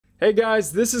Hey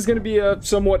guys, this is going to be a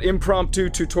somewhat impromptu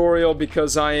tutorial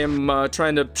because I am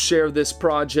trying to share this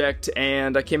project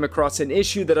and I came across an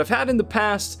issue that I've had in the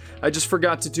past. I just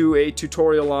forgot to do a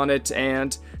tutorial on it,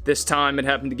 and this time it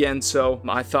happened again, so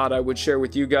I thought I would share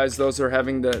with you guys those that are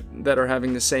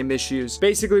having the same issues.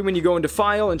 Basically, when you go into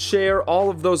File and Share,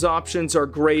 all of those options are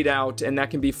grayed out, and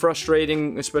that can be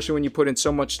frustrating, especially when you put in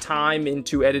so much time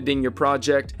into editing your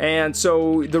project. And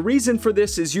so the reason for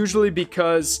this is usually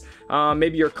because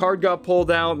maybe your card got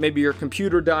pulled out, maybe your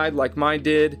computer died like mine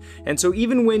did, and so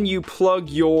even when you plug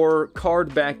your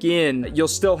card back in, you'll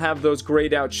still have those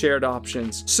grayed out shared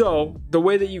options. So the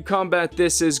way that you combat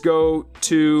this is go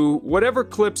to whatever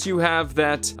clips you have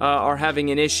that are having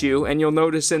an issue, and you'll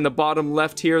notice in the bottom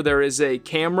left here there is a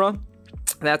camera.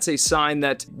 That's a sign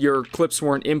that your clips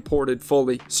weren't imported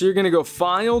fully. So you're gonna go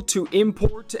File to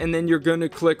Import, and then you're gonna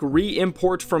click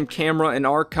Re-import from Camera and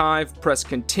Archive, press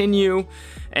Continue,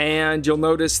 and you'll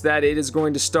notice that it is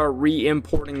going to start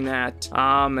re-importing that.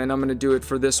 And I'm gonna do it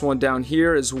for this one down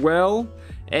here as well.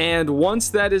 And once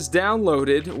that is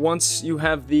downloaded, once you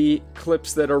have the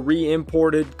clips that are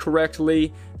re-imported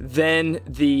correctly, then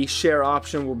the share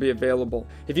option will be available.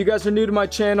 If you guys are new to my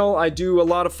channel, I do a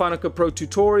lot of Final Cut Pro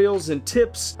tutorials and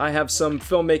tips. I have some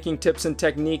filmmaking tips and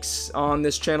techniques on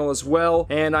this channel as well,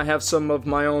 and I have some of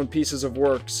my own pieces of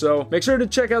work. So make sure to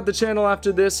check out the channel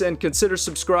after this and consider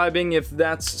subscribing if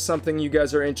that's something you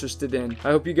guys are interested in.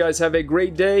 I hope you guys have a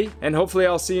great day, and hopefully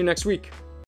I'll see you next week.